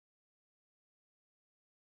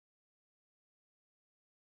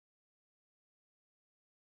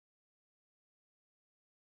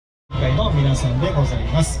の皆さんでござい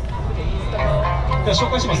ます。では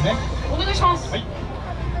紹介しますね。お願いします。はい、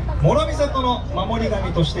諸見里の守り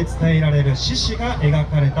神として伝えられる獅子が描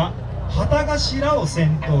かれた旗頭を先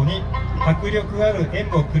頭に迫力ある演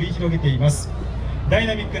舞を繰り広げています。ダイ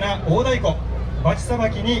ナミックな大太鼓、バチさ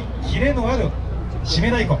ばきにキレのある締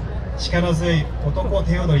め太鼓、力強い男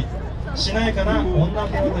手踊り、しなやかな女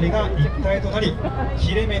手踊りが一体となり、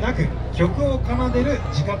切れ目なく曲を奏でる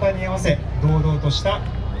地方に合わせ堂々とした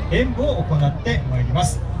演舞を行ってまいりま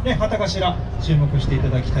す。で、旗頭注目していた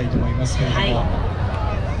だきたいと思いますけれども、は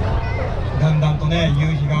い、だんだんとね夕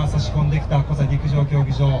日が差し込んできたコザ陸上競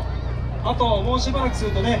技場、あともうしばらくす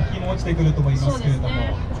るとね日も落ちてくると思いますけれども、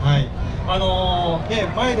はい、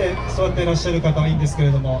前で座っていらっしゃる方はいいんですけ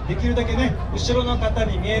れども、できるだけね後ろの方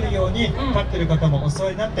に見えるように立ってる方もお座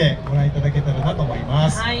りになってご覧いただけたらなと思い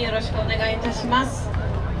ます。はい、よろしくお願いいたします。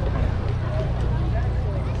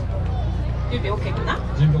準備 OK かな？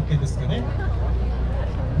準備 OK ですかね。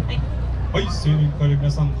はい、青年会の皆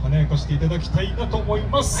さん華やかしていただきたいなと思い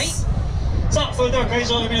ます。はい、さあそれでは会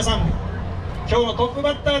場の皆さん、今日のトップ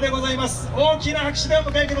バッターでございます。大きな拍手でお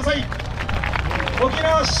迎えください。沖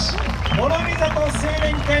縄市諸見里青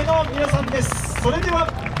年会の皆さんです。それでは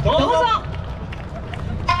どうぞ。